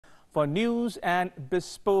for news and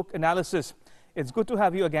bespoke analysis. It's good to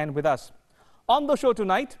have you again with us. On the show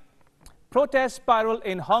tonight, protest spiral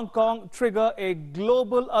in Hong Kong trigger a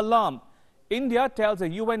global alarm. India tells a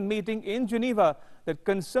UN meeting in Geneva that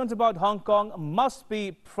concerns about Hong Kong must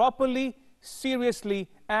be properly, seriously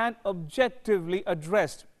and objectively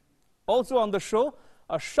addressed. Also on the show,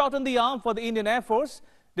 a shot in the arm for the Indian Air Force.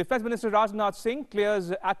 Defence Minister Rajnath Singh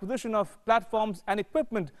clears acquisition of platforms and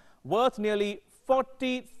equipment worth nearly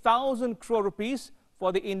 40,000 crore rupees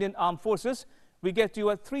for the Indian Armed Forces. We get you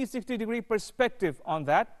a 360-degree perspective on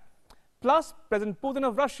that. Plus, President Putin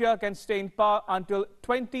of Russia can stay in power until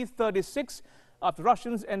 2036 after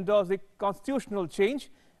Russians endorse the constitutional change.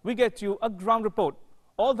 We get you a ground report.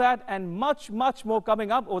 All that and much, much more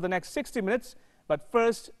coming up over the next 60 minutes. But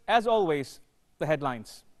first, as always, the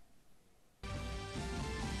headlines.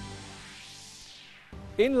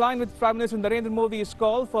 In line with Prime Minister Narendra Modi's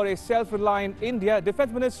call for a self-reliant India,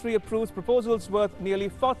 Defence Ministry approves proposals worth nearly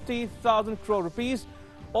 40,000 crore rupees.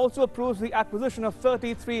 Also approves the acquisition of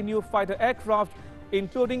 33 new fighter aircraft,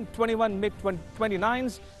 including 21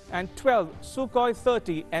 MiG-29s and 12 Sukhoi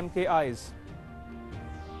 30 MKIs.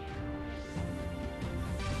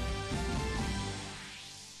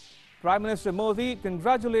 Prime Minister Modi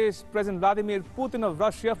congratulates President Vladimir Putin of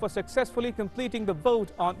Russia for successfully completing the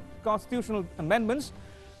vote on constitutional amendments.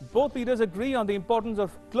 Both leaders agree on the importance of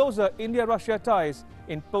closer India-Russia ties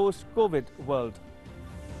in post-COVID world.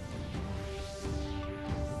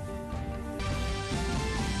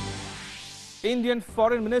 Indian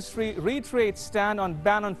Foreign Ministry reiterates stand on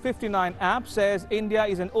ban on 59 apps, says India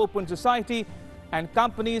is an open society and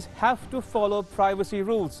companies have to follow privacy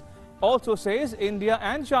rules. Also says India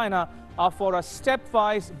and China are for a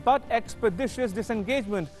stepwise but expeditious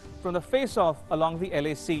disengagement from the face-off along the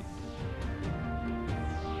LAC.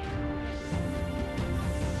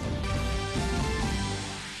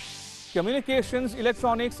 Communications,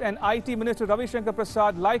 Electronics and IT Minister Ravi Shankar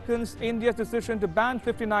Prasad likens India's decision to ban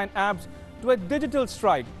 59 apps to a digital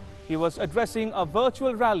strike. He was addressing a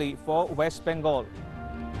virtual rally for West Bengal.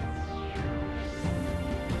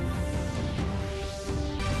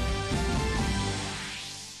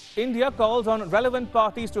 India calls on relevant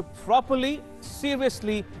parties to properly,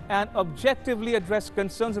 seriously and objectively address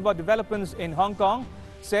concerns about developments in Hong Kong,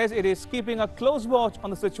 says it is keeping a close watch on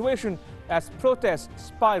the situation as protests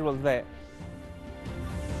spiral there.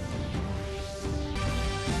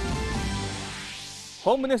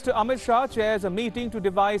 Home Minister Amit Shah chairs a meeting to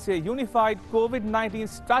devise a unified COVID-19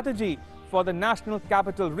 strategy for the National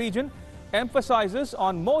Capital Region, emphasizes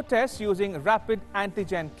on more tests using rapid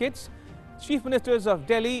antigen kits. Chief Ministers of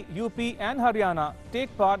Delhi, UP and Haryana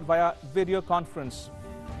take part via video conference.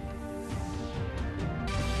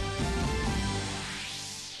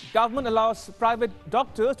 Government allows private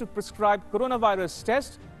doctors to prescribe coronavirus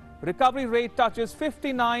tests. Recovery rate touches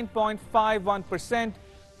 59.51%,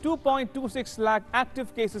 2.26 lakh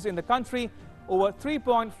active cases in the country, over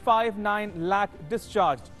 3.59 lakh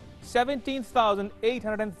discharged,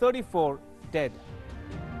 17,834 dead.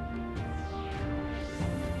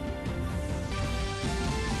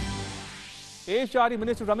 HRD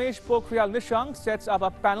Minister Ramesh Pokhriyal Nishank sets up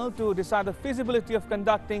a panel to decide the feasibility of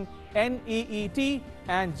conducting NEET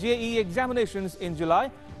and JEE examinations in July.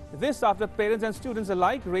 This after parents and students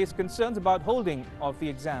alike raised concerns about holding of the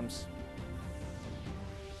exams.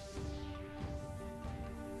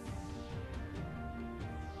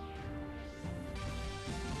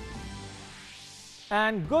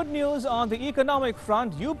 And good news on the economic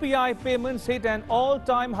front, UPI payments hit an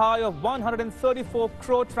all-time high of 134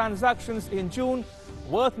 crore transactions in June,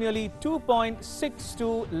 worth nearly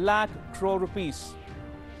 2.62 lakh crore rupees.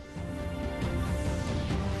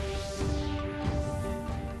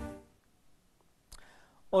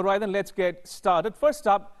 All right, then let's get started. First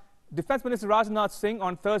up, Defence Minister Rajnath Singh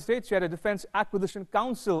on Thursday chaired a Defence Acquisition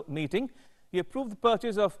Council meeting. He approved the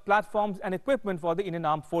purchase of platforms and equipment for the Indian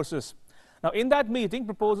Armed Forces. Now, in that meeting,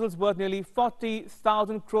 proposals worth nearly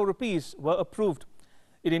 40,000 crore rupees were approved.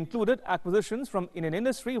 It included acquisitions from Indian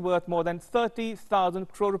industry worth more than 30,000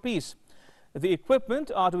 crore rupees. The equipment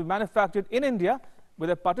are to be manufactured in India with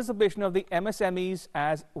the participation of the MSMEs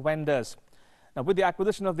as vendors. Now, with the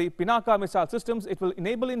acquisition of the Pinaka missile systems, it will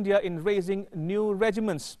enable India in raising new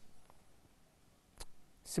regiments.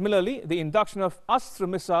 Similarly, the induction of Astra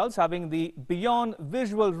missiles having the beyond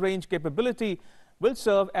visual range capability will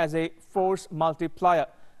serve as a force multiplier.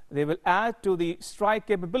 They will add to the strike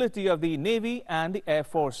capability of the Navy and the Air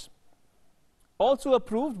Force. Also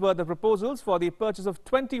approved were the proposals for the purchase of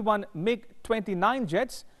 21 MiG-29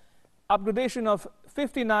 jets, upgradation of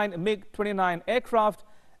 59 MiG-29 aircraft,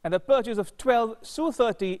 and the purchase of 12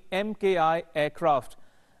 Su-30 MKI aircraft.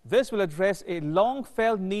 This will address a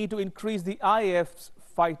long-felt need to increase the IAF's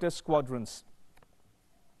fighter squadrons.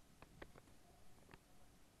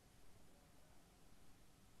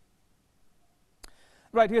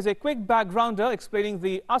 Right, here's a quick backgrounder explaining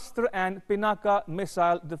the Astra and Pinaka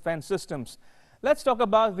missile defense systems. Let's talk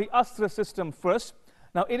about the Astra system first.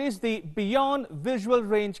 Now, it is the beyond visual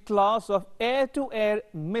range class of air-to-air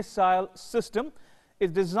missile system.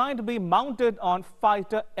 It's designed to be mounted on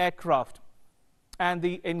fighter aircraft and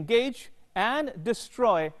the engage and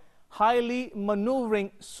destroy highly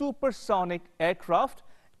maneuvering supersonic aircraft,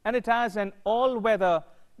 and it has an all-weather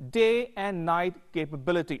day and night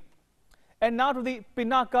capability. And now to the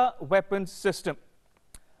Pinaka weapons system.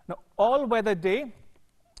 Now, all-weather day,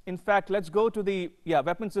 in fact, let's go to the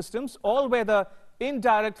weapon systems. All-weather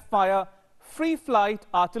indirect fire free flight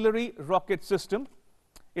artillery rocket system.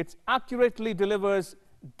 It accurately delivers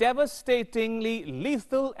devastatingly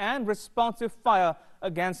lethal and responsive fire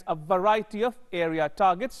against a variety of area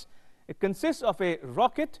targets. It consists of a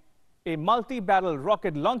rocket, a multi-barrel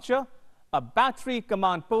rocket launcher, a battery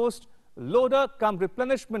command post, loader cum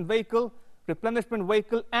replenishment vehicle,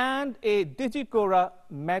 and a Digicora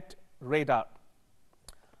Met radar.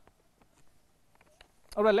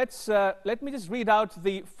 All right, let me just read out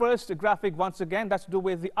the first graphic once again. That's to do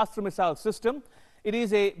with the Astra missile system. It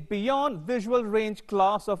is a beyond visual range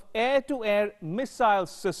class of air-to-air missile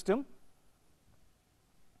system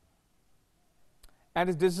and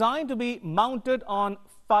is designed to be mounted on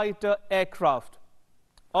fighter aircraft.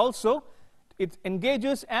 Also, it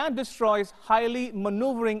engages and destroys highly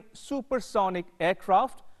maneuvering supersonic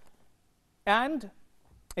aircraft, and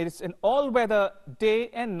it is an all-weather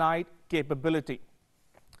day and night capability.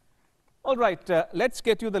 All right, let's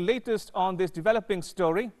get you the latest on this developing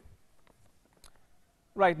story.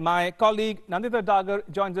 Right, my colleague Nandita Dagar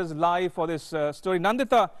joins us live for this story.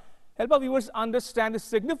 Nandita, help our viewers understand the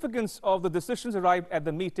significance of the decisions arrived at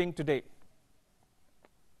the meeting today.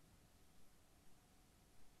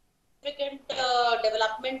 Significant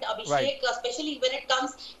development, Abhishek, right, especially when it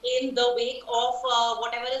comes in the wake of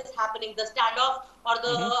whatever is happening, the standoff or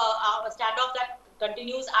the standoff that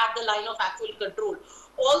continues at the line of actual control.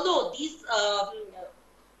 Although these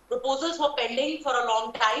proposals were pending for a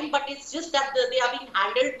long time, but it's just that they are being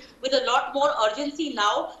handled with a lot more urgency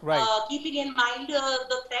now, right, keeping in mind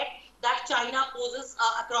the threat that China poses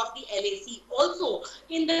across the LAC. Also,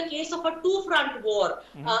 in the case of a two-front war,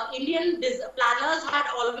 Indian planners had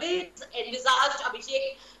always envisaged,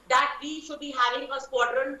 Abhishek, that we should be having a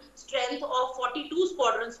squadron strength of 42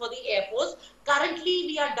 squadrons for the Air Force. Currently,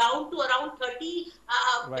 we are down to around 30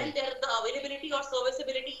 when the availability or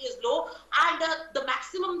serviceability is low, and the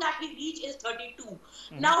maximum that we reach is 32.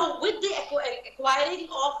 Now, with the acquiring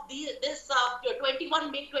of this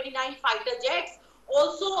 21 MiG-29 fighter jets,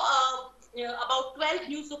 also about 12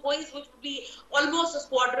 new Sukhois, which would be almost a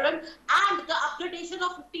squadron, and the upgradation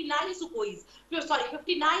of 59 Sukhois,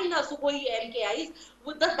 59 Sukhoi MKIs,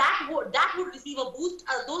 that would receive a boost.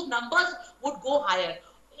 Those numbers would go higher.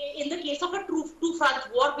 In the case of a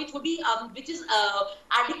two-front war, which would be which is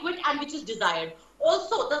adequate and which is desired.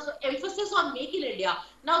 Also, the emphasis on Make in India.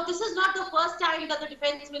 Now, this is not the first time that the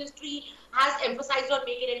Defence Ministry has emphasized on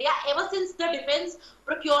Make in India. Ever since the Defence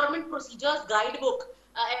Procurement Procedures Guidebook,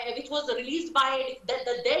 which was released by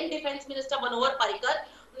the then Defence Minister Manohar Parrikar,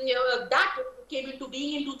 that came into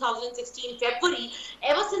being in 2016 February.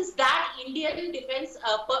 Ever since that, Indian Defence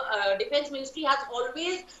Ministry has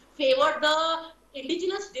always favoured the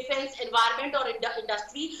indigenous defence environment or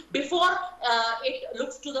industry before it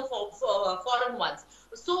looks to the foreign ones.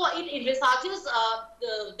 So it envisages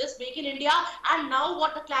this Make in India, and now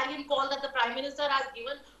what the clarion call that the Prime Minister has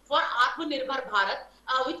given for Atmanirbhar Bharat,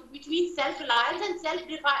 which means self-reliance, and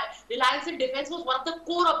self-reliance in defence was one of the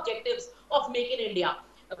core objectives of Make in India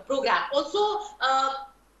program. Also,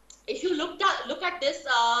 if you look at this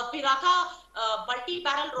Pinaka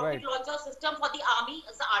multi-barrel rocket launcher system for the army,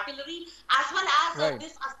 as the artillery, as well as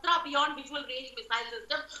this Astra beyond visual range missile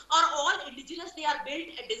system, are all indigenous. They are built,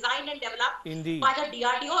 designed and developed by the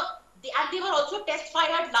DRDO. And they were also test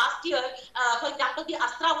fired last year. For example, the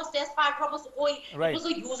Astra was test fired from a Sukhoi. It was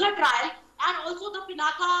a user trial. And also the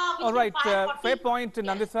Pinaka. All right, fair point,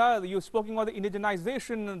 Nandita. You've spoken about the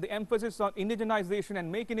indigenization, the emphasis on indigenization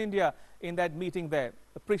and Make in India in that meeting there.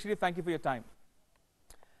 Appreciate it. Thank you for your time.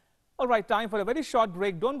 All right, time for a very short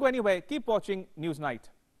break. Don't go anywhere. Keep watching Newsnight.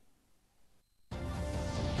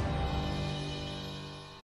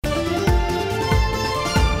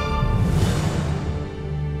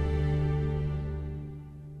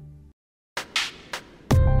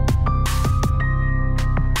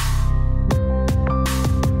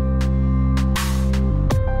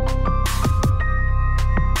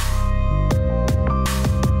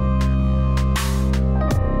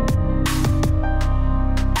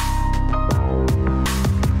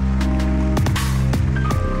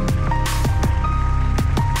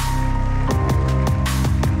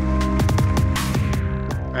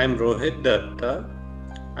 I am Rohit Datta.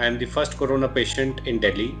 I am the first corona patient in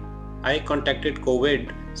Delhi. I contracted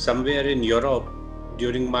COVID somewhere in Europe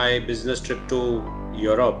during my business trip to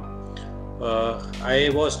Europe.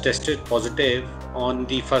 I was tested positive on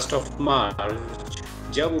the 1st of March.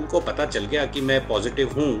 जब उनको पता चल गया कि मैं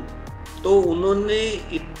positive हूँ तो उन्होंने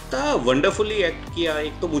इतना वंडरफुली एक्ट किया.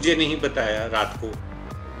 एक तो मुझे नहीं बताया रात को,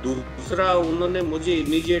 दूसरा उन्होंने मुझे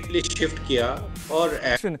इमीडिएटली शिफ्ट किया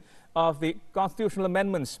और of the constitutional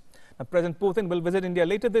amendments. Now, President Putin will visit India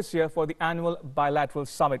later this year for the annual bilateral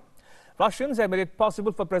summit. Russians have made it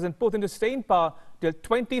possible for President Putin to stay in power till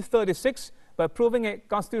 2036 by approving a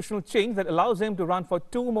constitutional change that allows him to run for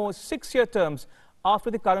 2 more 6-year terms after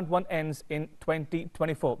the current one ends in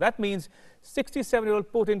 2024. That means 67-year-old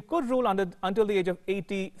Putin could rule until the age of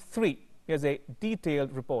 83. Here's a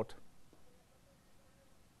detailed report.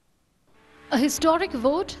 A historic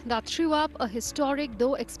vote that threw up a historic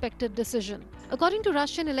though expected decision. According to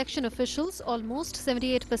Russian election officials, almost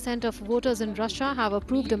 78% of voters in Russia have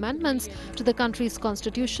approved amendments to the country's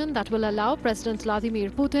constitution that will allow President Vladimir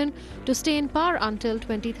Putin to stay in power until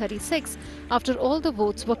 2036 after all the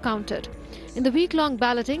votes were counted. In the week-long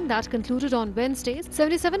balloting that concluded on Wednesday,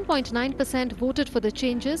 77.9% voted for the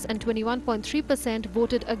changes and 21.3%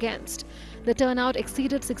 voted against. The turnout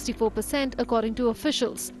exceeded 64% according to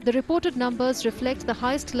officials. The reported numbers reflect the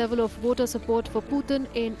highest level of voter support for Putin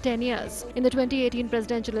in 10 years. In the 2018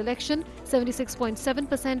 presidential election,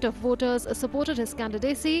 76.7% of voters supported his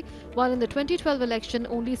candidacy, while in the 2012 election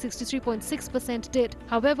only 63.6% did.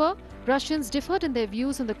 However, Russians differed in their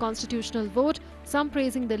views on the constitutional vote, some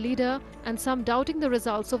praising the leader and some doubting the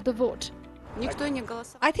results of the vote.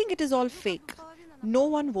 I think it is all fake. No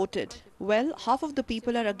one voted. Well, half of the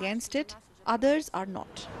people are against it, others are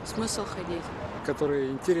not.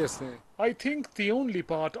 I think the only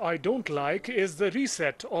part I don't like is the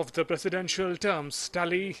reset of the presidential terms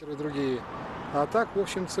tally.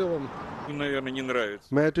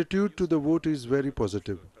 My attitude to the vote is very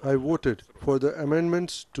positive. I voted for the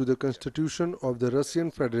amendments to the Constitution of the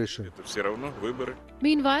Russian Federation.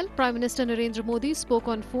 Meanwhile, Prime Minister Narendra Modi spoke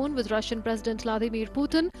on phone with Russian President Vladimir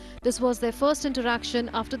Putin. This was their first interaction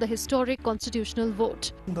after the historic constitutional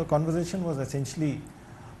vote. The conversation was essentially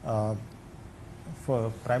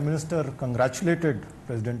for Prime Minister congratulated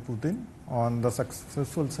President Putin on the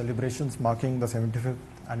successful celebrations marking the 75th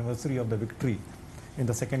anniversary of the victory in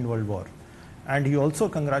the Second World War. And he also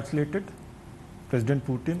congratulated President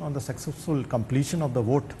Putin on the successful completion of the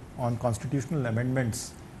vote on constitutional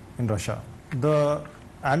amendments in Russia. The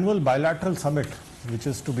annual bilateral summit, which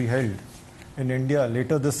is to be held in India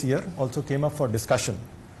later this year, also came up for discussion.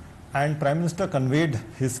 And Prime Minister conveyed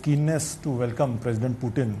his keenness to welcome President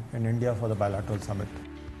Putin in India for the bilateral summit.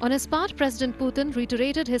 On his part, President Putin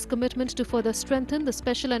reiterated his commitment to further strengthen the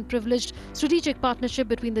special and privileged strategic partnership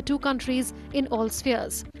between the two countries in all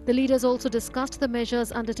spheres. The leaders also discussed the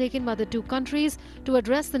measures undertaken by the two countries to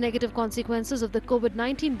address the negative consequences of the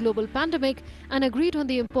COVID-19 global pandemic and agreed on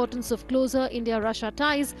the importance of closer India-Russia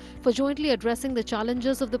ties for jointly addressing the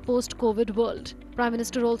challenges of the post-COVID world. Prime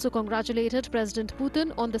Minister also congratulated President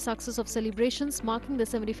Putin on the success of celebrations marking the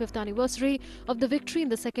 75th anniversary of the victory in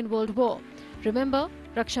the Second World War. Remember,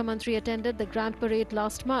 Raksha Mantri attended the Grand Parade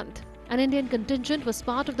last month. An Indian contingent was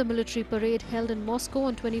part of the military parade held in Moscow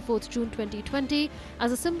on 24th June 2020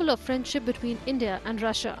 as a symbol of friendship between India and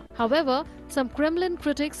Russia. However, some Kremlin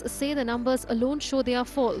critics say the numbers alone show they are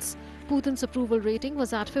false. Putin's approval rating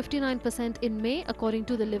was at 59% in May, according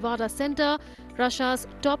to the Levada Center, Russia's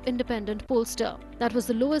top independent pollster. That was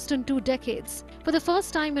the lowest in 2 decades. For the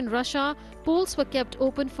first time in Russia, polls were kept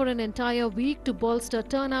open for an entire week to bolster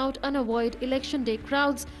turnout and avoid election day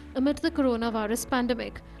crowds amid the coronavirus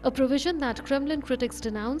pandemic, a provision that Kremlin critics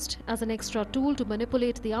denounced as an extra tool to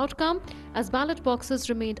manipulate the outcome as ballot boxes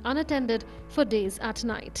remained unattended for days at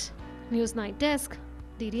night. News Night Desk,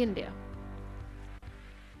 DD India.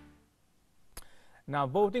 Now,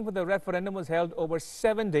 voting for the referendum was held over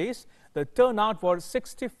 7 days. The turnout was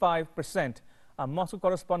 65%. Our Moscow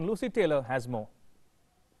correspondent Lucy Taylor has more.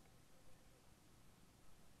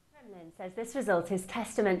 Kremlin says this result is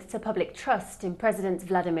testament to public trust in President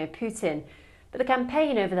Vladimir Putin. But the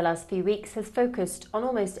campaign over the last few weeks has focused on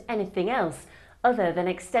almost anything else other than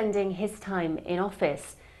extending his time in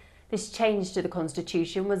office. This change to the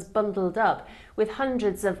constitution was bundled up with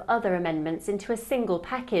hundreds of other amendments into a single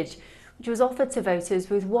package, which was offered to voters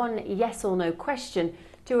with one yes or no question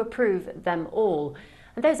to approve them all.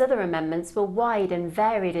 And those other amendments were wide and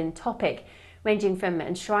varied in topic, ranging from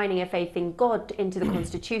enshrining a faith in God into the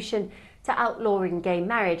constitution to outlawing gay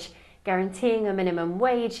marriage, guaranteeing a minimum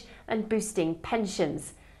wage and boosting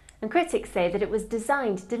pensions. And critics say that it was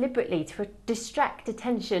designed deliberately to distract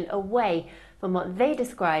attention away from what they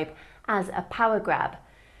describe as a power grab.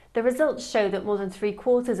 The results show that more than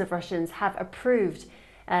 3/4 of Russians have approved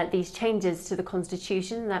these changes to the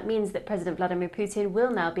constitution. That means that President Vladimir Putin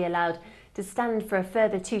will now be allowed to stand for a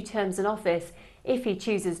further 2 terms in office if he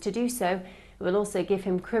chooses to do so. It will also give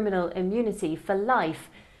him criminal immunity for life.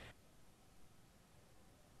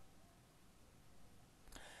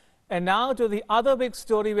 And now to the other big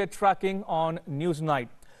story we're tracking on Newsnight.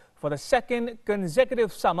 For the second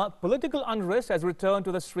consecutive summer, political unrest has returned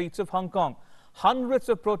to the streets of Hong Kong. Hundreds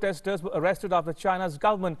of protesters were arrested after China's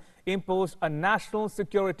government imposed a national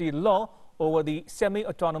security law over the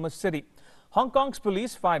semi-autonomous city. Hong Kong's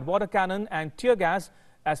police fired water cannon and tear gas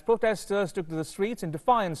as protesters took to the streets in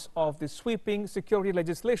defiance of the sweeping security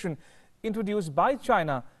legislation introduced by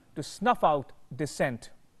China to snuff out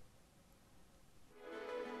dissent.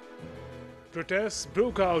 Protests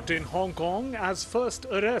broke out in Hong Kong as first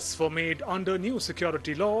arrests were made under new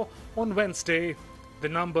security law on Wednesday. The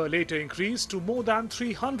number later increased to more than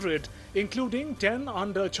 300, including 10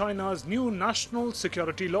 under China's new national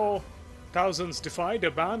security law. Thousands defied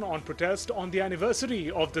a ban on protest on the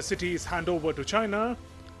anniversary of the city's handover to China.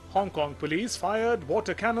 Hong Kong police fired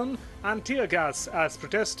water cannon and tear gas as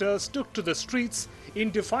protesters took to the streets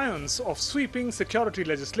in defiance of sweeping security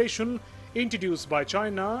legislation introduced by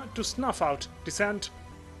China to snuff out dissent.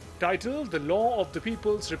 Titled The Law of the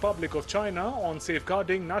People's Republic of China on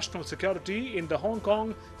Safeguarding National Security in the Hong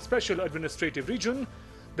Kong Special Administrative Region,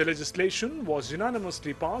 the legislation was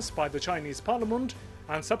unanimously passed by the Chinese Parliament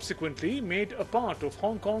and subsequently made a part of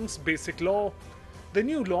Hong Kong's basic law. The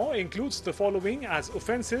new law includes the following as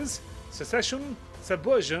offences: secession,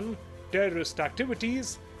 subversion, terrorist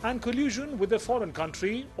activities, and collusion with a foreign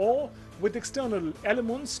country or with external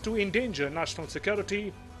elements to endanger national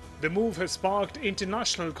security. The move has sparked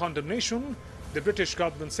international condemnation. The British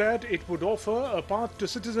government said it would offer a path to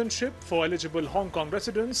citizenship for eligible Hong Kong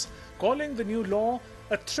residents, calling the new law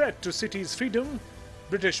a threat to cities' freedom.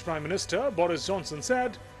 British Prime Minister Boris Johnson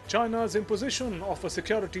said China's imposition of a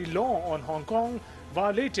security law on Hong Kong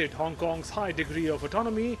violated Hong Kong's high degree of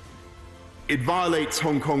autonomy. It violates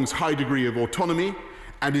Hong Kong's high degree of autonomy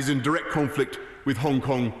and is in direct conflict with Hong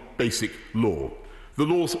Kong basic law. The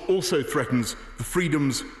law also threatens the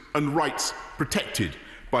freedoms and rights protected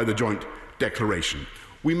by the joint declaration.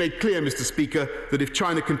 We made clear, Mr. Speaker, that if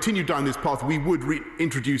China continued down this path, we would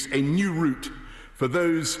introduce a new route for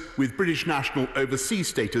those with British national overseas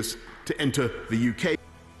status to enter the UK.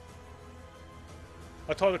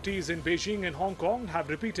 Authorities in Beijing and Hong Kong have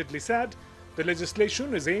repeatedly said the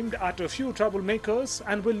legislation is aimed at a few troublemakers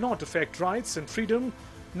and will not affect rights and freedom,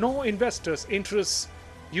 nor investors' interests.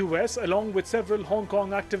 US, along with several Hong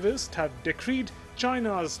Kong activists, have decried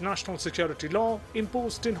China's national security law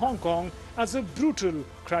imposed in Hong Kong as a brutal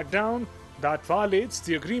crackdown that violates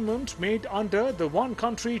the agreement made under the one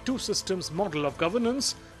country, two systems model of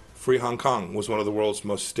governance. Free Hong Kong was one of the world's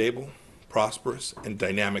most stable, prosperous, and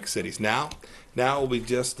dynamic cities. Now it will be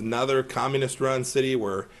just another communist-run city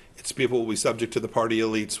where its people will be subject to the party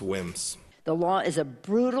elite's whims. The law is a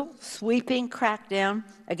brutal, sweeping crackdown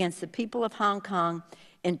against the people of Hong Kong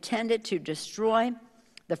intended to destroy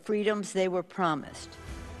the freedoms they were promised.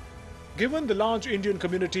 Given the large Indian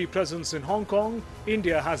community presence in Hong Kong,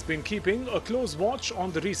 India has been keeping a close watch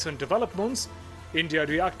on the recent developments. India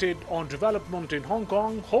reacted on development in Hong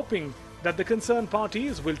Kong, hoping that the concerned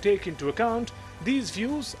parties will take into account these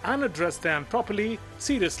views and address them properly,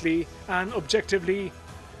 seriously, and objectively.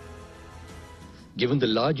 Given the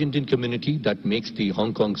large Indian community that makes the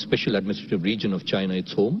Hong Kong Special Administrative Region of China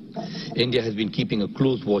its home, India has been keeping a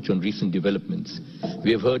close watch on recent developments.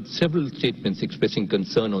 We have heard several statements expressing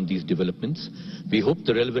concern on these developments. We hope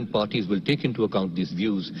the relevant parties will take into account these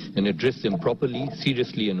views and address them properly,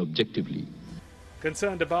 seriously, and objectively.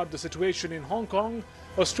 Concerned about the situation in Hong Kong,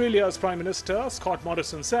 Australia's Prime Minister Scott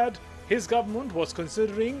Morrison said his government was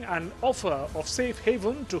considering an offer of safe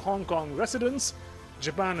haven to Hong Kong residents.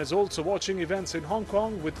 Japan is also watching events in Hong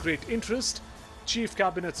Kong with great interest. Chief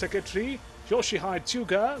Cabinet Secretary Yoshihide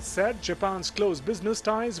Suga said Japan's close business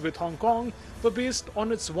ties with Hong Kong were based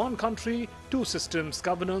on its one country, two systems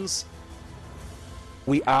governance.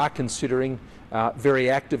 We are considering very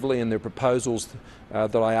actively, and there are proposals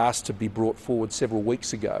that I asked to be brought forward several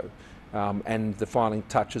weeks ago, and the final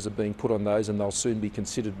touches are being put on those, and they'll soon be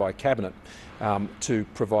considered by Cabinet to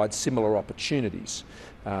provide similar opportunities.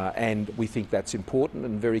 And we think that's important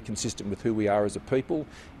and very consistent with who we are as a people,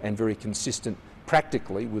 and very consistent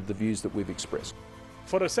practically with the views that we've expressed.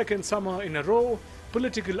 For a second summer in a row,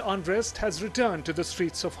 political unrest has returned to the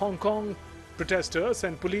streets of Hong Kong. Protesters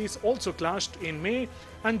and police also clashed in May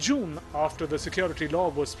and June after the security law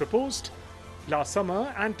was proposed. Last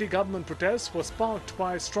summer, anti-government protests were sparked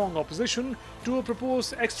by strong opposition to a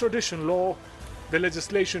proposed extradition law. The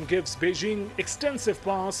legislation gives Beijing extensive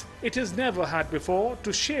powers it has never had before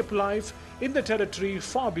to shape life in the territory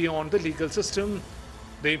far beyond the legal system.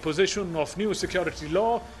 The imposition of new security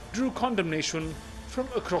law drew condemnation from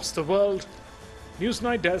across the world.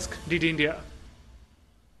 Newsnight Desk, DD India.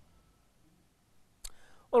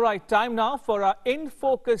 All right, time now for our In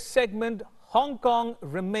Focus segment. Hong Kong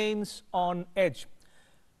remains on edge.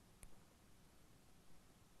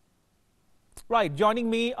 Right, joining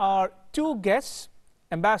me are two guests,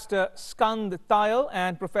 Ambassador Skand Thayil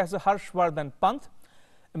and Professor Harshvardhan Pant.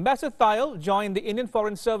 Ambassador Thayil joined the Indian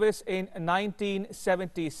Foreign Service in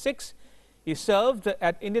 1976. He served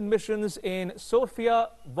at Indian missions in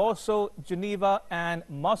Sofia, Warsaw, Geneva and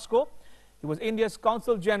Moscow. He was India's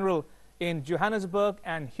Consul General in Johannesburg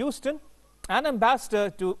and Houston, and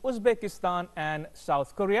ambassador to Uzbekistan and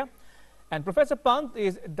South Korea. And Professor Pant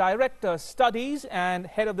is Director Studies and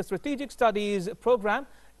Head of the Strategic Studies Program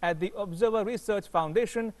at the Observer Research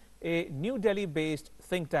Foundation, a New Delhi-based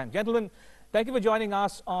think tank. Gentlemen, thank you for joining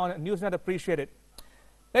us on Newsnet. Appreciate it.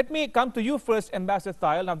 Let me come to you first, Ambassador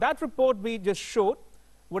Thayil. Now, that report we just showed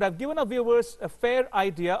would have given our viewers a fair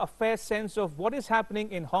idea, a fair sense of what is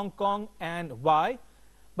happening in Hong Kong and why,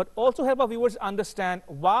 but also help our viewers understand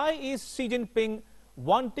why is Xi Jinping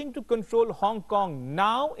wanting to control Hong Kong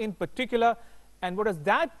now in particular, and what does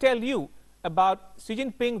that tell you about Xi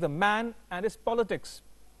Jinping, the man, and his politics?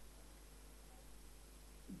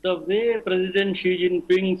 The way President Xi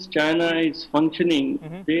Jinping's China is functioning,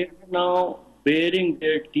 they are now baring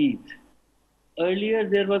their teeth. Earlier,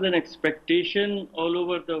 there was an expectation all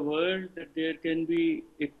over the world that there can be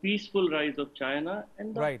a peaceful rise of China,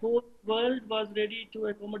 and the whole world was ready to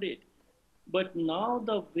accommodate. But now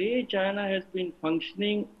the way China has been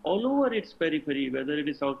functioning all over its periphery, whether it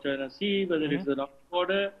is South China Sea, whether it's the North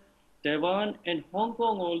border, Taiwan and Hong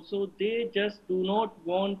Kong also, they just do not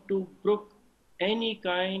want to brook any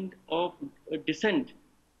kind of dissent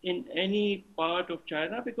in any part of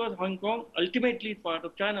China, because Hong Kong ultimately is part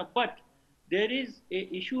of China. But there is an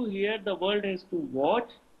issue here the world has to watch,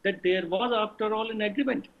 that there was after all an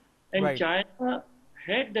agreement. And China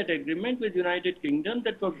had that agreement with United Kingdom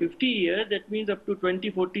that for 50 years, that means up to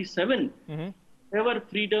 2047, whatever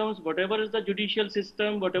freedoms, whatever is the judicial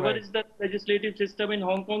system, whatever is the legislative system in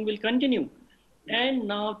Hong Kong will continue. And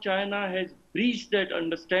now China has breached that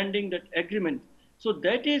understanding, that agreement. So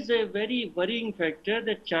that is a very worrying factor,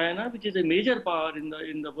 that China, which is a major power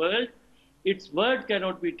in the world, its word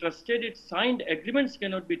cannot be trusted, its signed agreements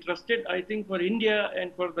cannot be trusted. I think for India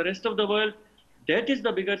and for the rest of the world, that is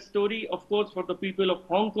the bigger story. Of course, for the people of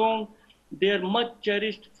Hong Kong, their much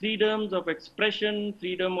cherished freedoms of expression,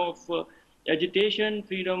 freedom of agitation,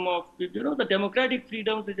 freedom of, the democratic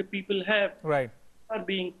freedoms that the people have are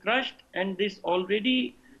being crushed. And this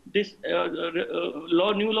new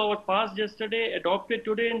law was passed yesterday, adopted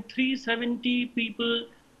today, and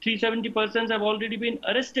 370 persons have already been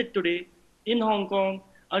arrested today in Hong Kong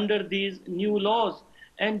under these new laws.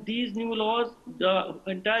 And these new laws, the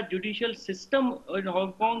entire judicial system in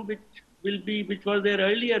Hong Kong, which was there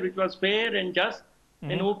earlier, which was fair and just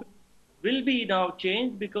and open, will be now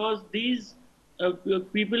changed, because these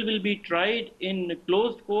people will be tried in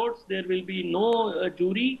closed courts. There will be no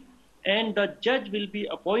jury, and the judge will be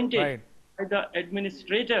appointed by the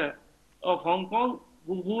administrator of Hong Kong,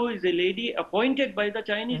 who is a lady appointed by the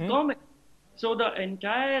Chinese government. So the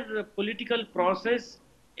entire political process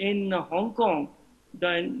in Hong Kong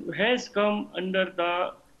has come under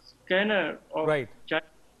the scanner of Chinese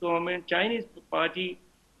government, Chinese party,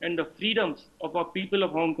 and the freedoms of our people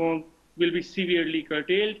of Hong Kong will be severely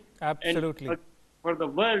curtailed. Absolutely. And for the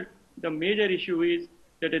world, the major issue is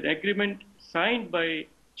that an agreement signed by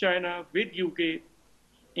China with UK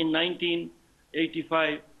in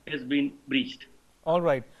 1985 has been breached. All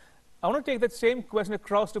right. I want to take that same question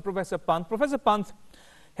across to Professor Pant. Professor Pant,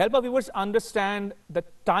 help our viewers understand the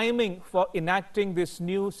timing for enacting this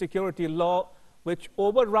new security law, which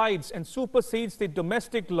overrides and supersedes the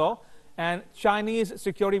domestic law, and Chinese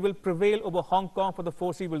security will prevail over Hong Kong for the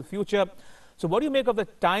foreseeable future. So what do you make of the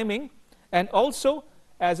timing? And also,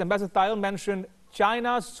 as Ambassador Thayil mentioned,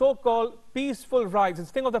 China's so-called peaceful rise. It's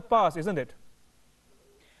a thing of the past, isn't it?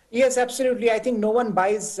 Yes, absolutely. I think no one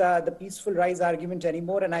buys the peaceful rise argument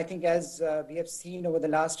anymore. And I think, as we have seen over the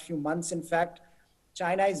last few months, in fact,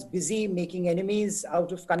 China is busy making enemies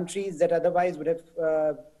out of countries that otherwise would have,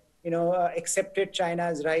 accepted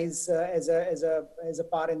China's rise as a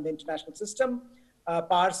power in the international system.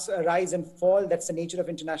 Powers rise and fall. That's the nature of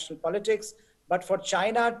international politics. but for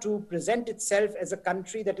China to present itself as a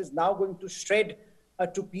country that is now going to shred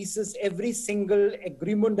to pieces every single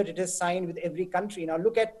agreement that it has signed with every country. Now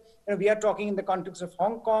look at, we are talking in the context of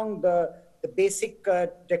Hong Kong, the basic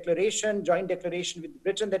declaration, joint declaration with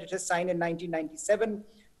Britain that it has signed in 1997,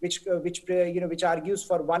 which argues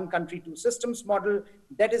for one country, two systems model,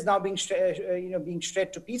 that is now being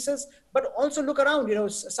shred to pieces. But also look around,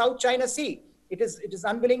 South China Sea. It is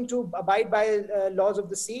unwilling to abide by laws of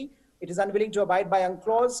the sea. It is unwilling to abide by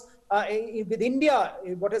UNCLOS. With India,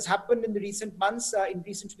 what has happened in the recent months, in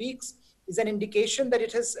recent weeks, is an indication that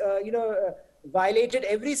it has, violated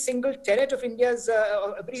every single tenet of India's,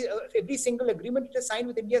 every single agreement it has signed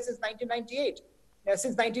with India since 1998.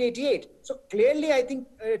 Since 1988. So clearly, I think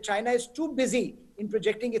China is too busy in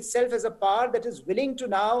projecting itself as a power that is willing to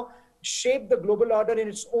now shape the global order in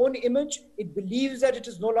its own image. It believes that it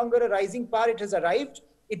is no longer a rising power, it has arrived.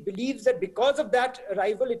 It believes that because of that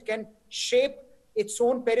arrival, it can shape its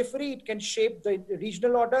own periphery, it can shape the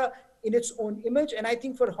regional order in its own image. And I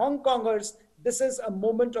think for Hong Kongers, this is a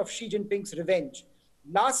moment of Xi Jinping's revenge.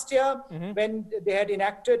 Last year, when they had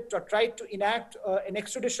enacted or tried to enact an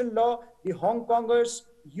extradition law, the Hong Kongers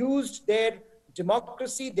used their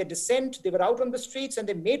democracy, their dissent. They were out on the streets and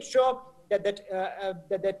they made sure that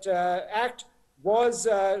that act was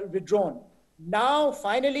withdrawn. Now,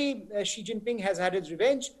 finally, Xi Jinping has had his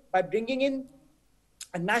revenge by bringing in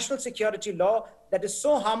a national security law that is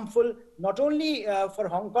so harmful, not only for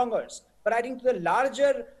Hong Kongers, but I think to the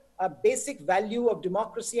larger basic value of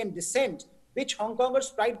democracy and dissent, which Hong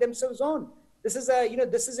Kongers pride themselves on. This is a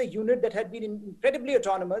unit that had been incredibly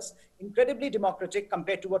autonomous, incredibly democratic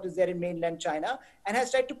compared to what is there in mainland China, and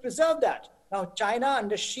has tried to preserve that. Now, China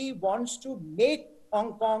under Xi wants to make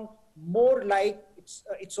Hong Kong more like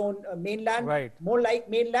its own mainland, more like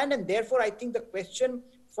mainland, and therefore I think the question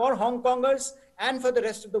for Hong Kongers and for the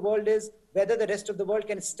rest of the world is whether the rest of the world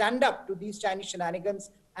can stand up to these Chinese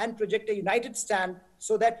shenanigans and project a united stand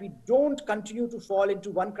so that we don't continue to fall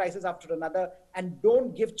into one crisis after another and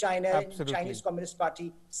don't give China and Chinese Communist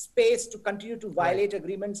Party space to continue to violate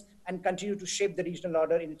agreements and continue to shape the regional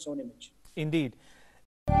order in its own image. Indeed.